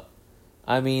low.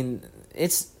 I mean,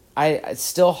 it's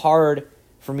still hard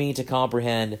for me to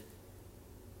comprehend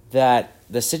that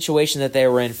the situation that they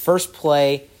were in, first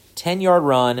play, 10-yard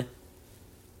run,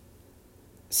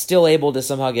 still able to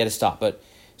somehow get a stop. But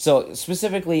so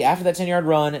specifically, after that 10-yard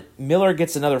run, Miller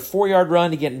gets another 4-yard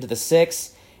run to get into the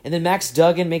 6, and then Max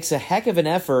Duggan makes a heck of an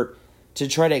effort to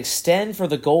try to extend for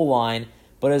the goal line,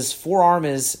 but his forearm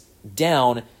is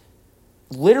down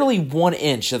literally 1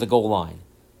 inch of the goal line.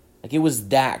 Like, it was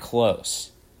that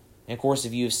close. And, of course,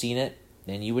 if you've seen it,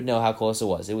 then you would know how close it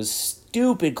was. It was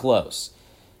stupid close.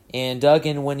 And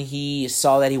Duggan, when he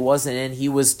saw that he wasn't in, he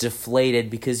was deflated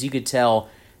because you could tell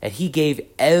that he gave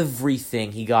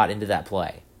everything he got into that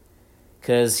play.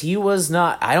 because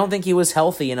I don't think he was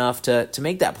healthy enough to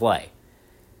make that play.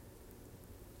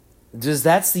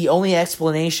 That's the only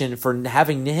explanation for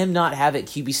having him not have it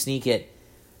QB sneak it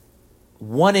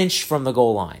 1 inch from the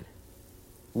goal line.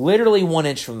 Literally 1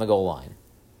 inch from the goal line.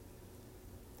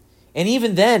 And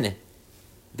even then,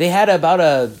 they had about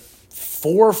a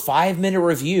 4 or 5 minute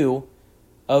review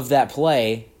of that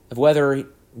play, of whether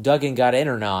Duggan got in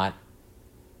or not,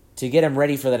 to get him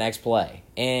ready for the next play.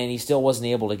 And he still wasn't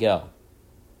able to go.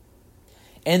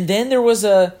 And then there was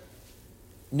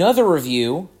another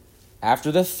review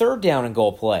after the 3rd down and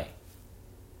goal play.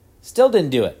 Still didn't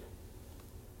do it.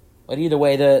 But either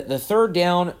way, the third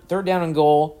down and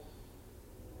goal,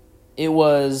 it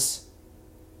was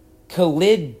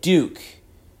Khalid Duke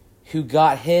who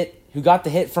got the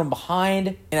hit from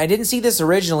behind. And I didn't see this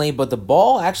originally, but the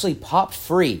ball actually popped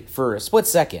free for a split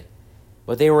second.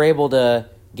 But they were able to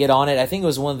get on it. I think it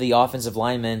was one of the offensive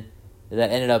linemen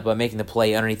that ended up making the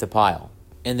play underneath the pile.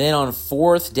 And then on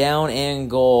 4th down and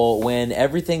goal, when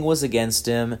everything was against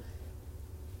him,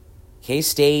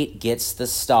 K-State gets the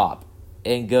stop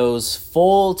and goes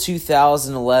full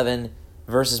 2011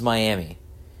 versus Miami.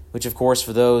 Which, of course,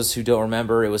 for those who don't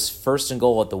remember, it was 1st and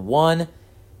goal at the 1,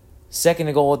 2nd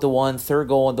and goal at the 1, 3rd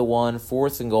goal at the 1,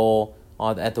 4th and goal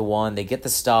at the 1. They get the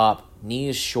stop. Knee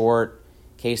is short.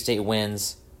 K-State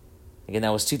wins. Again,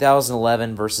 that was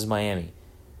 2011 versus Miami.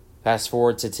 Fast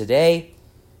forward to today.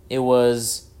 It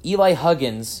was Eli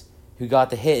Huggins who got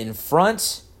the hit in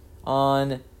front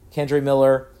on Kendre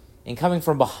Miller. And coming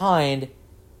from behind,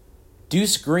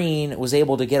 Deuce Green was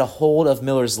able to get a hold of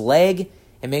Miller's leg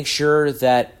and make sure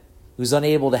that he was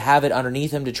unable to have it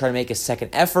underneath him to try to make a second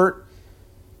effort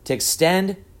to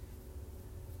extend.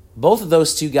 Both of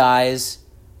those two guys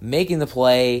making the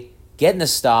play, getting the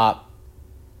stop.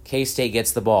 K-State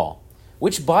gets the ball.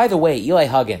 Which, by the way, Eli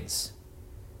Huggins,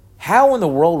 how in the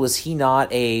world was he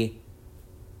not a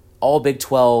all Big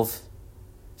 12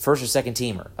 first or second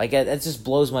teamer? Like, that just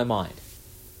blows my mind.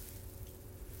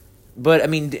 But, I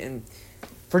mean,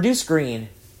 for Deuce Green,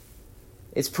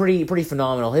 it's pretty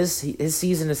phenomenal. His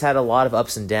season has had a lot of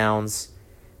ups and downs.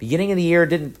 Beginning of the year,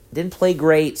 didn't play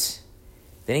great.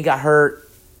 Then he got hurt.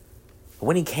 But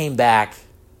when he came back,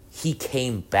 he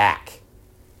came back.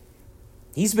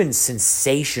 He's been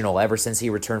sensational ever since he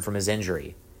returned from his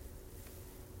injury.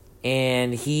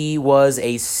 And he was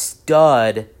a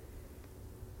stud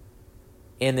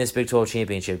in this Big 12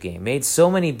 championship game. Made so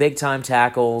many big-time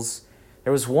tackles.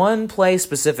 There was one play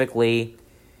specifically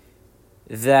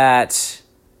that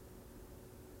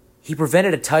he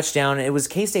prevented a touchdown. It was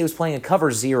K-State was playing a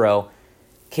cover 0.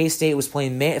 K-State was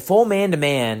playing full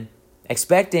man-to-man,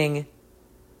 expecting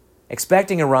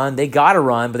a run. They got a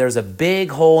run, but there was a big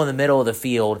hole in the middle of the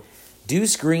field.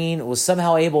 Deuce Green was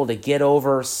somehow able to get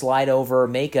over, slide over,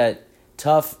 make a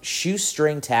tough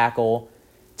shoestring tackle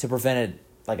to prevent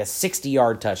a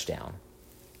 60-yard touchdown.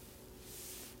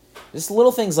 Just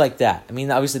little things like that. I mean,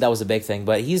 obviously that was a big thing,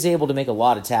 but he's able to make a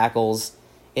lot of tackles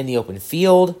in the open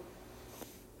field.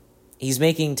 He's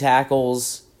making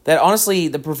tackles that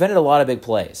prevented a lot of big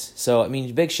plays. So, I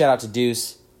mean, big shout out to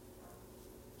Deuce.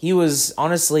 He was,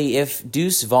 honestly, if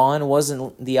Deuce Vaughn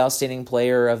wasn't the outstanding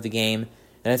player of the game,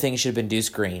 then I think it should have been Deuce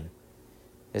Green,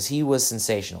 because he was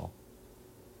sensational.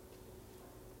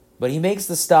 But he makes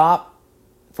the stop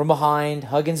from behind,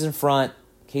 Huggins in front,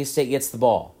 K-State gets the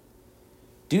ball.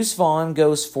 Deuce Vaughn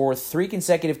goes for 3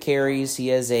 consecutive carries. He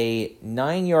has a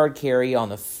 9-yard carry on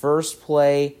the first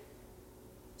play.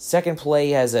 Second play,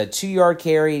 he has a 2-yard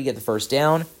carry to get the first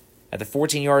down. At the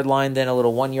 14-yard line, then a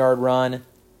little 1-yard run.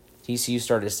 TCU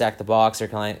started to stack the box. They're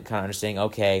kind of understanding,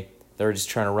 okay, they're just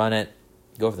trying to run it,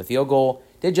 go for the field goal.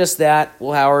 Did just that.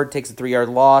 Will Howard takes a 3-yard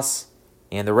loss,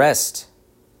 and the rest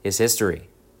is history.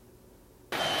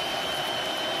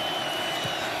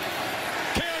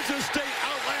 Kansas State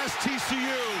outlasts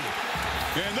TCU,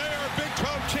 and they are Big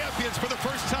 12 champions for the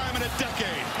first time in a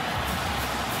decade.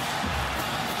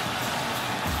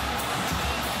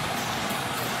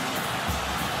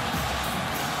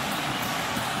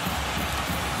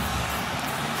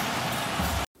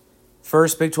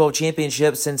 First Big 12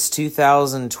 championship since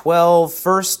 2012.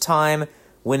 First time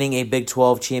winning a Big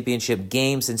 12 championship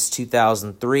game since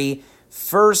 2003.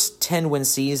 First 10-win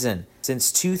season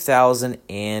since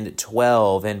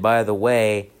 2012. And by the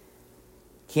way,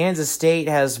 Kansas State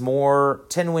has more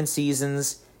 10-win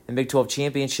seasons and Big 12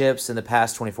 championships in the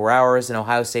past 24 hours than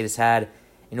Ohio State has had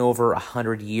in over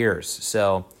 100 years.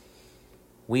 So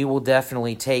we will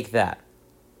definitely take that.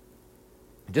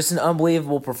 Just an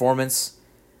unbelievable performance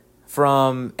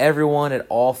from everyone at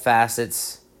all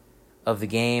facets of the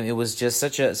game. It was just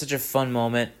such a fun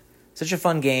moment, such a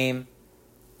fun game,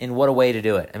 and what a way to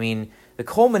do it. I mean, the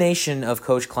culmination of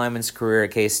Coach Klieman's career at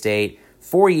K-State.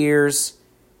 4 years.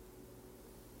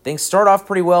 Things start off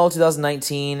pretty well in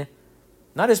 2019.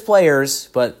 Not as players,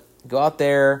 but go out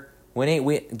there,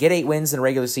 get 8 wins in the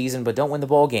regular season, but don't win the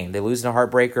bowl game. They lose in a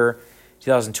heartbreaker.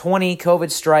 2020, COVID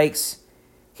strikes.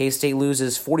 K-State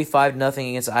loses 45-0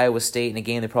 against Iowa State in a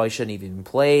game they probably shouldn't have even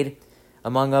played.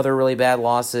 Among other really bad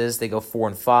losses, they go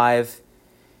 4-5.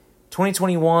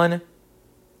 2021,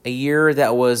 a year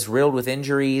that was riddled with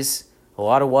injuries, a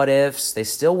lot of what-ifs. They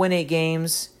still win 8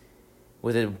 games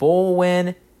with a bowl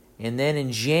win. And then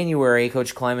in January,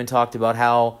 Coach Klieman talked about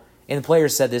how, and the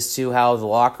players said this too, how the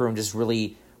locker room just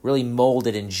really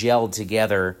molded and gelled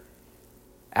together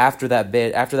after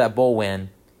that bowl win,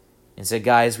 and said,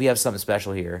 guys, we have something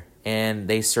special here. And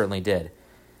they certainly did.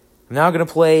 I'm now going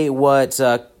to play what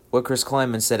Chris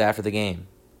Klieman said after the game.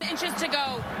 Inches to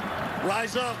go.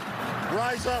 Rise up.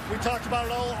 Rise up. We talked about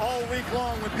it all week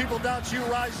long. When people doubt you,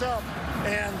 rise up.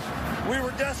 And we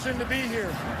were destined to be here.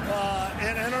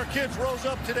 And our kids rose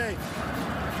up today.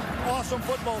 Awesome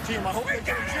football team. I hope they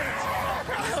get a chance.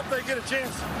 I hope they get a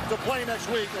chance to play next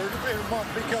week or in a month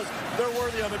because they're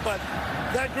worthy of it. But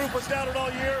that group was doubted all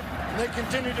year, and they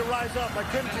continue to rise up. I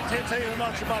couldn't tell you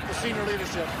much about the senior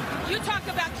leadership. You talk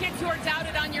about kids who are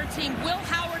doubted on your team. Will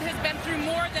Howard has been through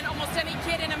more than almost any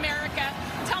kid in America.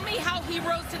 Tell me how he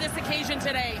rose to this occasion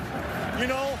today. You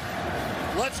know,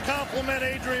 let's compliment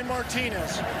Adrian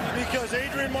Martinez because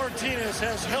Adrian Martinez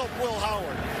has helped Will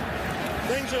Howard.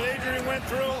 Things that Adrian went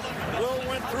through, Will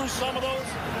went through some of those.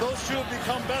 Those two have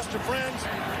become best of friends.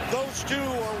 Those two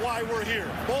are why we're here.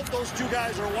 Both those two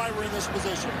guys are why we're in this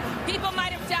position. People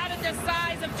might have doubted the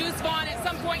size of Deuce Vaughn at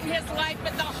some point in his life,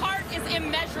 but the heart is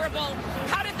immeasurable.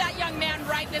 How did that young man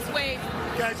ride this wave?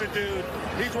 The guy's a dude.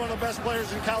 He's one of the best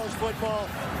players in college football.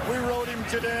 We rode him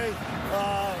today.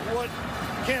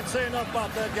 Can't say enough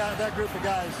about that group of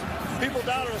guys. People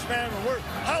doubted us, man.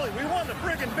 Holly, we won the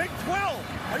friggin' Big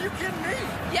 12. Are you kidding me?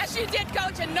 Yes, you did,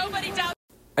 Coach, and nobody doubted.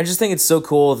 I just think it's so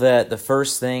cool that the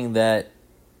first thing that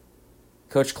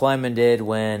Coach Klieman did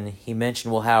when he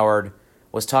mentioned Will Howard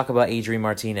was talk about Adrian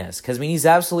Martinez. Because, I mean, he's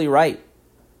absolutely right.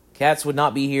 Cats would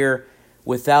not be here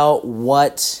without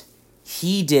what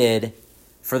he did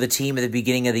for the team at the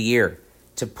beginning of the year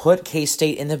to put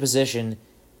K-State in the position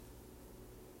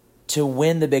to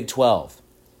win the Big 12.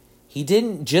 He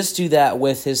didn't just do that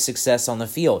with his success on the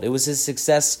field. It was his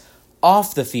success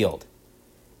off the field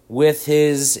with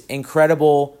his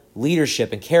incredible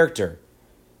leadership and character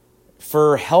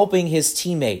for helping his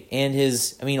teammate and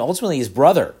ultimately his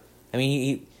brother.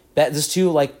 Those two,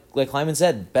 like Klieman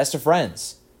said, best of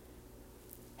friends.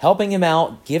 Helping him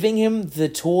out, giving him the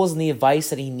tools and the advice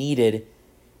that he needed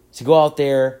to go out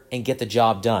there and get the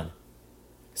job done.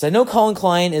 Because I know Colin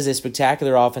Klein is a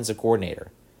spectacular offensive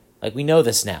coordinator. Like, we know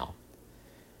this now.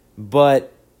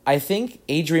 But I think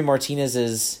Adrian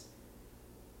Martinez's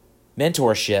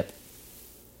mentorship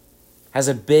has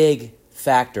a big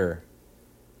factor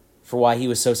for why he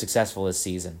was so successful this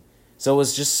season. So it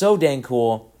was just so dang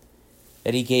cool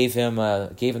that he gave him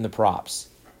the props.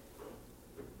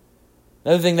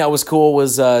 Another thing that was cool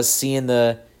was seeing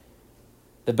the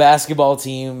basketball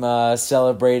team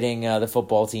celebrating the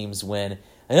football team's win.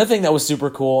 Another thing that was super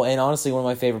cool, and honestly one of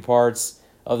my favorite parts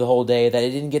of the whole day that I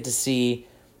didn't get to see,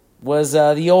 was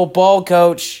the old ball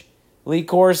coach, Lee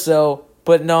Corso,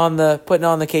 putting on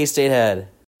the K-State head.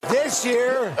 This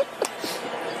year,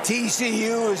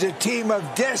 TCU is a team of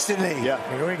destiny. Yeah,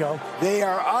 here we go. They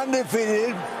are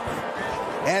undefeated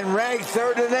and ranked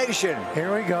third in the nation.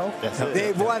 Here we go.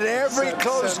 They've won every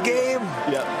close game.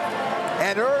 Yep.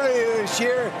 And earlier this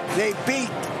year, they beat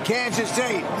Kansas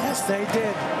State. Yes, they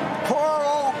did. Poor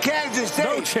old Kansas State.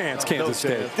 No chance, Kansas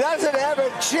State. Doesn't have a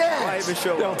chance.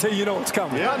 They'll tell you know what's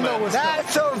coming. Yeah, Not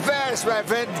so fast, my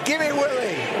friend. Give me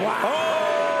Willie. Wow.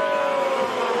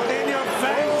 Oh! In your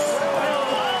face.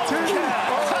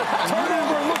 Turn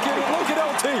over and look at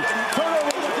LT. Turn over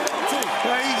and look at LT.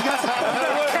 He's got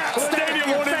The stadium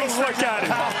won't even look at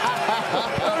him.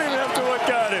 Don't even have to look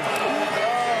at him.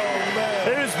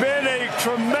 It has been a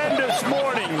tremendous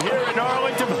morning here in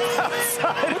Arlington.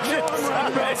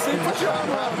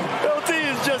 LT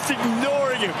is just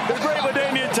ignoring him. The great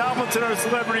LaDainian Tomlinson, our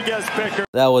celebrity guest picker.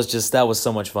 That was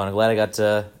so much fun. I'm glad I got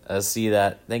to see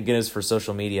that. Thank goodness for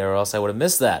social media, or else I would have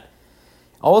missed that.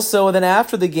 Also, then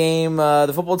after the game,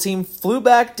 the football team flew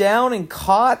back down and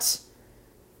caught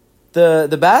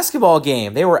the basketball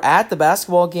game. They were at the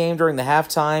basketball game during the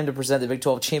halftime to present the Big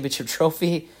 12 championship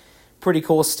trophy. Pretty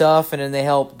cool stuff. And then they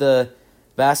helped the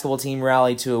basketball team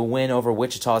rally to a win over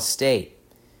Wichita State.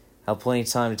 I'll have plenty of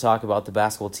time to talk about the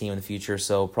basketball team in the future,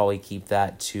 so probably keep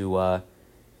that to a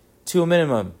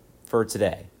minimum for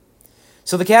today.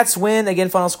 So the Cats win. Again,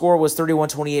 final score was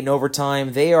 31-28 in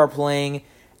overtime. They are playing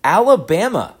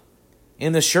Alabama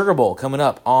in the Sugar Bowl coming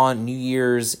up on New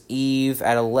Year's Eve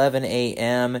at 11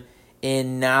 a.m.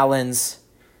 in Nowlands.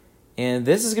 And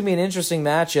this is going to be an interesting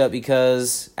matchup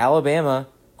because Alabama,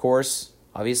 of course,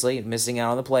 obviously missing out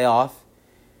on the playoff.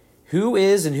 Who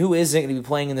is and who isn't going to be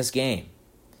playing in this game?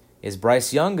 Is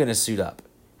Bryce Young going to suit up?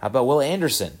 How about Will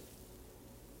Anderson?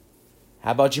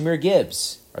 How about Jahmyr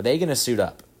Gibbs? Are they going to suit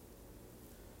up?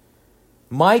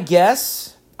 My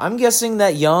guess, I'm guessing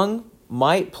that Young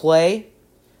might play.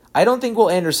 I don't think Will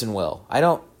Anderson will.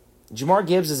 Jahmyr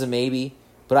Gibbs is a maybe,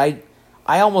 but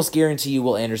I almost guarantee you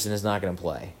Will Anderson is not going to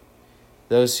play.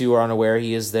 Those who are unaware,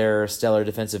 he is their stellar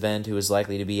defensive end who is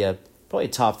likely to be probably a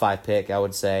top 5 pick, I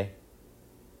would say.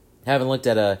 Haven't looked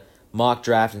at a mock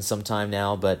draft in some time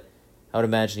now, but I would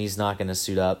imagine he's not going to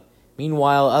suit up.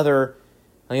 Meanwhile, on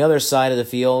the other side of the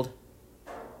field,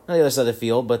 not the other side of the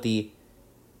field, but the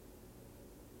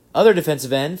other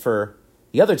defensive end for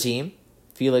the other team,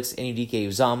 Felix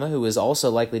Anudike-Uzomah, who is also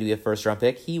likely to be a first-round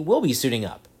pick, he will be suiting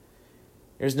up.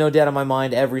 There's no doubt in my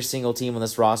mind every single team on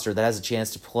this roster that has a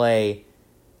chance to play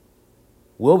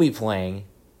will be playing.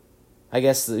 I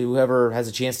guess whoever has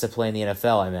a chance to play in the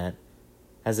NFL,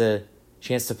 has a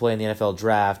chance to play in the NFL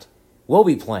draft, will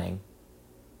be playing.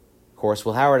 Of course,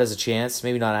 Will Howard has a chance,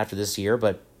 maybe not after this year,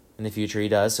 but in the future he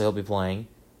does, so he'll be playing.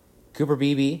 Cooper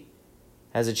Beebe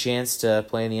has a chance to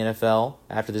play in the NFL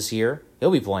after this year. He'll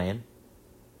be playing.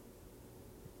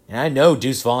 And I know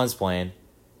Deuce Vaughn's playing.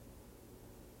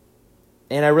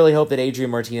 And I really hope that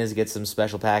Adrian Martinez gets some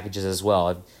special packages as well.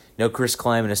 I know Chris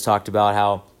Kleiman has talked about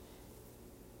how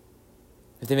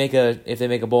if they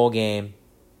make a bowl game,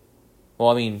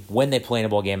 when they play in a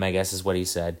bowl game, I guess is what he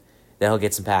said, that he'll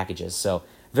get some packages. So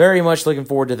very much looking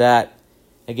forward to that.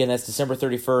 Again, that's December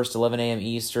 31st, 11 a.m.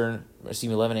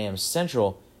 11 a.m.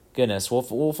 Central. Goodness,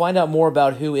 we'll find out more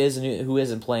about who is and who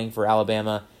isn't playing for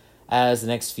Alabama as the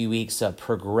next few weeks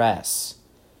progress.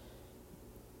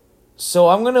 So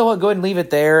I'm going to go ahead and leave it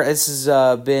there. This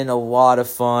has been a lot of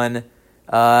fun.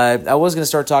 I was going to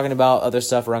start talking about other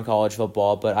stuff around college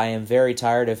football, but I am very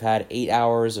tired. I've had 8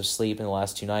 hours of sleep in the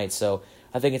last 2 nights, so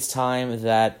I think it's time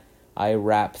that I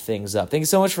wrap things up. Thank you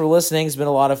so much for listening. It's been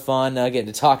a lot of fun getting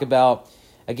to talk about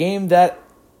a game that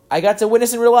I got to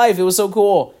witness in real life. It was so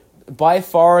cool. By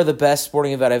far the best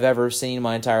sporting event I've ever seen in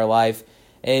my entire life.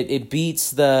 It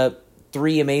beats the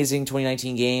 3 amazing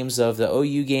 2019 games of the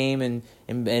OU game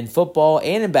in football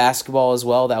and in basketball as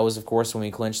well. That was, of course, when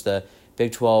we clinched the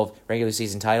Big 12 regular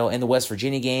season title, and the West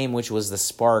Virginia game, which was the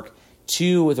spark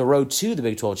to the road to the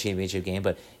Big 12 championship game.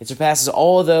 But it surpasses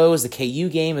all of those, the KU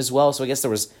game as well. So I guess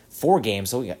there was 4 games,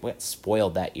 so we got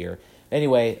spoiled that year.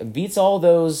 Anyway, it beats all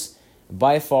those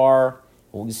by far.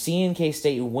 Seeing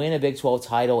K-State win a Big 12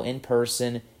 title in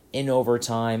person, in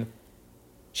overtime,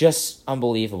 just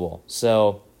unbelievable.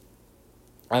 So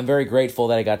I'm very grateful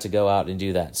that I got to go out and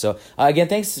do that. So again,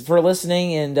 thanks for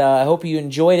listening, and I hope you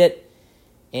enjoyed it.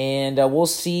 And we'll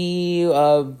see.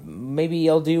 Maybe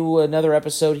I'll do another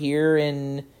episode here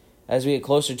as we get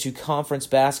closer to conference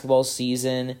basketball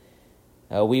season.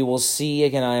 We will see.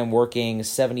 Again, I am working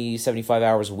 70, 75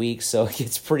 hours a week, so it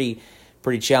gets pretty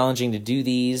challenging to do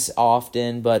these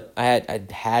often. But I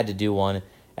had to do one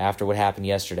after what happened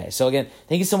yesterday. So again,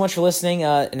 thank you so much for listening,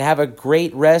 and have a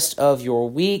great rest of your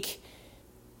week.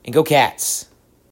 And go Cats!